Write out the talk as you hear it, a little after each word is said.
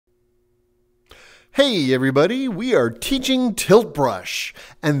Hey everybody, we are teaching Tilt Brush,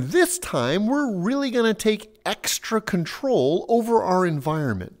 and this time we're really going to take extra control over our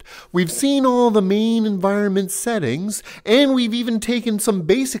environment. We've seen all the main environment settings, and we've even taken some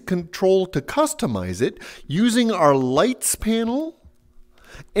basic control to customize it using our lights panel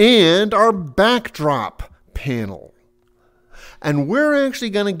and our backdrop panel. And we're actually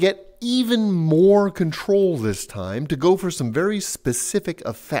going to get even more control this time to go for some very specific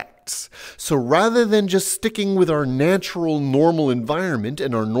effects. So rather than just sticking with our natural normal environment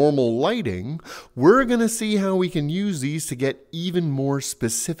and our normal lighting, we're going to see how we can use these to get even more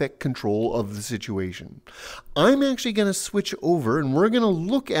specific control of the situation. I'm actually going to switch over and we're going to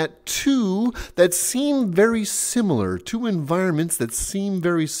look at two that seem very similar, two environments that seem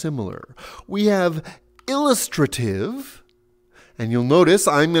very similar. We have illustrative. And you'll notice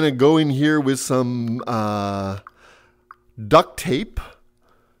I'm going to go in here with some duct tape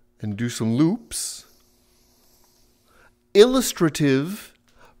and do some loops. Illustrative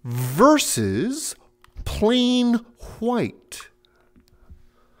versus plain white.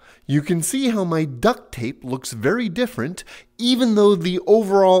 You can see how my duct tape looks very different, even though the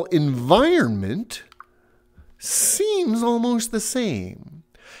overall environment seems almost the same.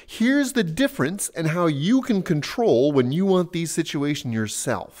 Here's the difference and how you can control when you want these situations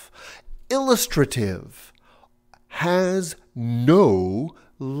yourself. Illustrative has no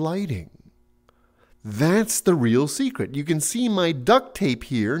lighting. That's the real secret. You can see my duct tape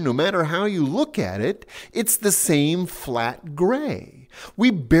here, no matter how you look at it, it's the same flat gray.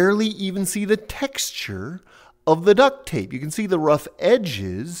 We barely even see the texture of the duct tape. You can see the rough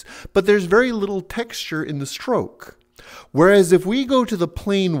edges, but there's very little texture in the stroke. Whereas if we go to the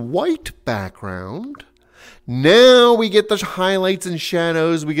plain white background, now we get the highlights and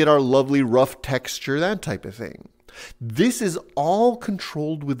shadows, we get our lovely rough texture, that type of thing. This is all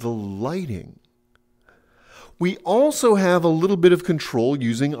controlled with the lighting. We also have a little bit of control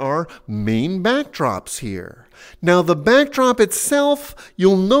using our main backdrops here. Now the backdrop itself,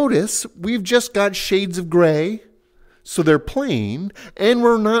 you'll notice we've just got shades of gray. So they're plain, and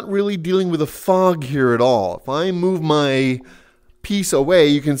we're not really dealing with a fog here at all. If I move my piece away,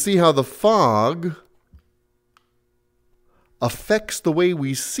 you can see how the fog affects the way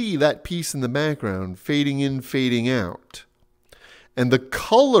we see that piece in the background, fading in, fading out. And the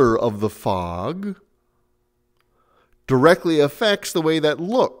color of the fog directly affects the way that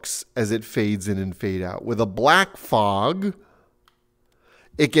looks as it fades in and fade out. With a black fog,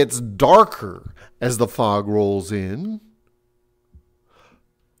 it gets darker as the fog rolls in,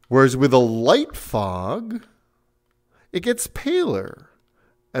 whereas with a light fog, it gets paler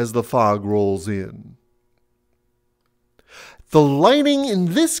as the fog rolls in. The lighting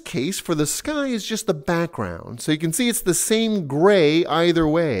in this case for the sky is just the background, so you can see it's the same gray either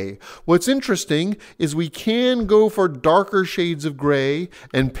way. What's interesting is we can go for darker shades of gray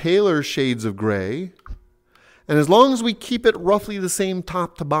and paler shades of gray. And as long as we keep it roughly the same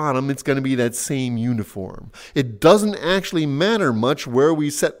top to bottom, it's going to be that same uniform. It doesn't actually matter much where we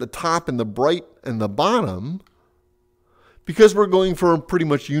set the top and the bright and the bottom, because we're going for a pretty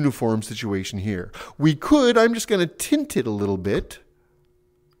much uniform situation here. We could, I'm just going to tint it a little bit,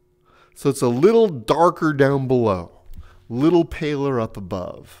 so it's a little darker down below, a little paler up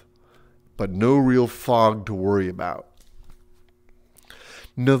above, but no real fog to worry about.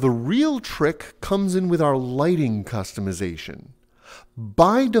 Now the real trick comes in with our lighting customization.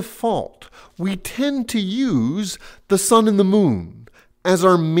 By default, we tend to use the sun and the moon as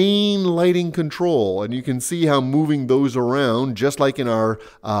our main lighting control. And you can see how moving those around, just like in our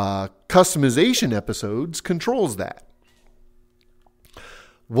customization episodes, controls that.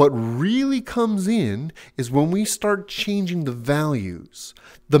 What really comes in is when we start changing the values.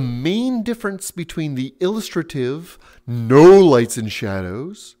 The main difference between the illustrative, no lights and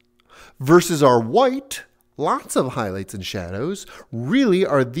shadows, versus our white, lots of highlights and shadows, really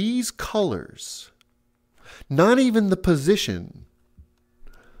are these colors. Not even the position.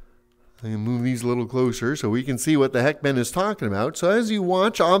 I'm going to move these a little closer so we can see what the heck Ben is talking about. So as you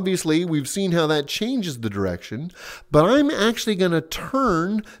watch, obviously, we've seen how that changes the direction. But I'm actually going to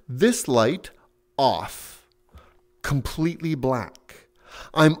turn this light off, completely black.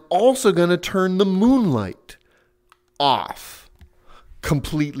 I'm also going to turn the moonlight off,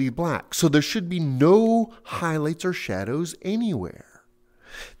 completely black. So there should be no highlights or shadows anywhere.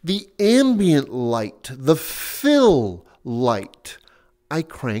 The ambient light, the fill light, I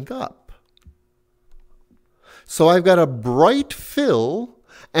crank up. So I've got a bright fill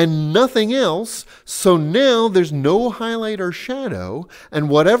and nothing else, so now there's no highlight or shadow, and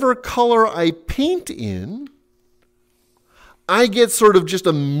whatever color I paint in, I get sort of just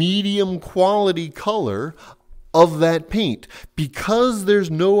a medium quality color of that paint. Because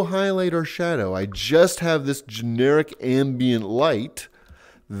there's no highlight or shadow, I just have this generic ambient light.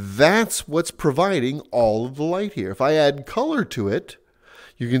 That's what's providing all of the light here. If I add color to it,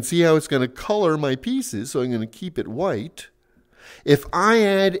 you can see how it's going to color my pieces, so I'm going to keep it white. If I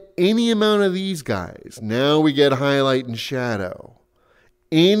add any amount of these guys, now we get highlight and shadow.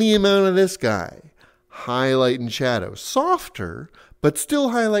 Any amount of this guy, highlight and shadow. Softer, but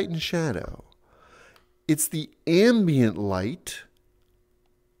still highlight and shadow. It's the ambient light.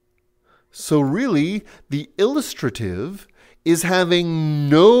 So really, the illustrative is having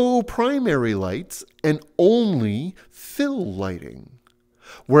no primary lights and only fill lighting.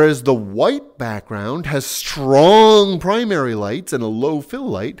 Whereas the white background has strong primary lights and a low fill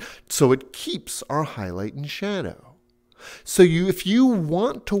light, so it keeps our highlight and shadow. So if you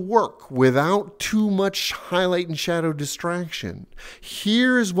want to work without too much highlight and shadow distraction,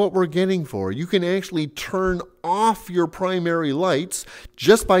 here's what we're getting for. You can actually turn off your primary lights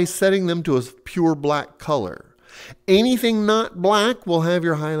just by setting them to a pure black color. Anything not black will have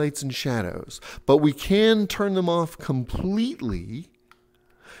your highlights and shadows, but we can turn them off completely,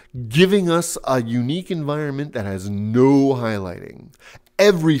 giving us a unique environment that has no highlighting.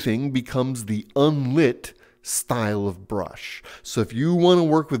 Everything becomes the unlit style of brush. So if you want to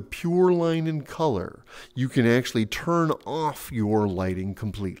work with pure line and color, you can actually turn off your lighting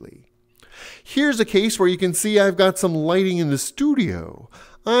completely. Here's a case where you can see I've got some lighting in the studio.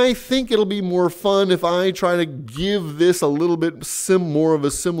 I think it'll be more fun if I try to give this a little bit more of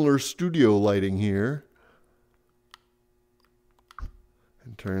a similar studio lighting here.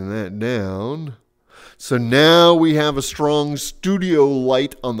 And turn that down. So now we have a strong studio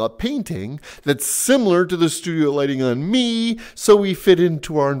light on the painting that's similar to the studio lighting on me, so we fit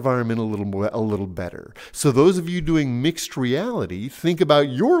into our environment a little better. So those of you doing mixed reality, think about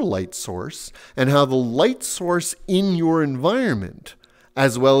your light source and how the light source in your environment,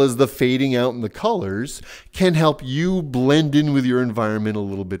 as well as the fading out in the colors, can help you blend in with your environment a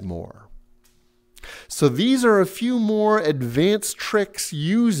little bit more. So these are a few more advanced tricks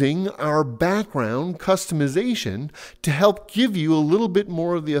using our background customization to help give you a little bit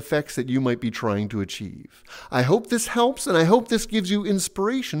more of the effects that you might be trying to achieve. I hope this helps, and I hope this gives you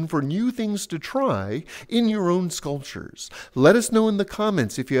inspiration for new things to try in your own sculptures. Let us know in the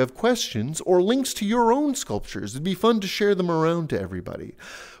comments if you have questions or links to your own sculptures. It'd be fun to share them around to everybody.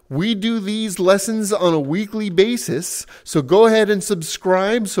 We do these lessons on a weekly basis, so go ahead and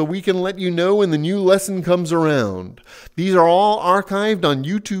subscribe so we can let you know when the new lesson comes around. These are all archived on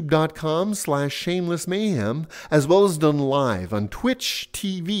youtube.com/shamelessmayhem, as well as done live on Twitch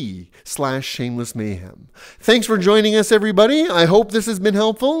TV/shamelessmayhem. Thanks for joining us, everybody. I hope this has been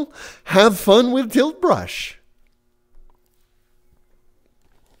helpful. Have fun with Tilt Brush.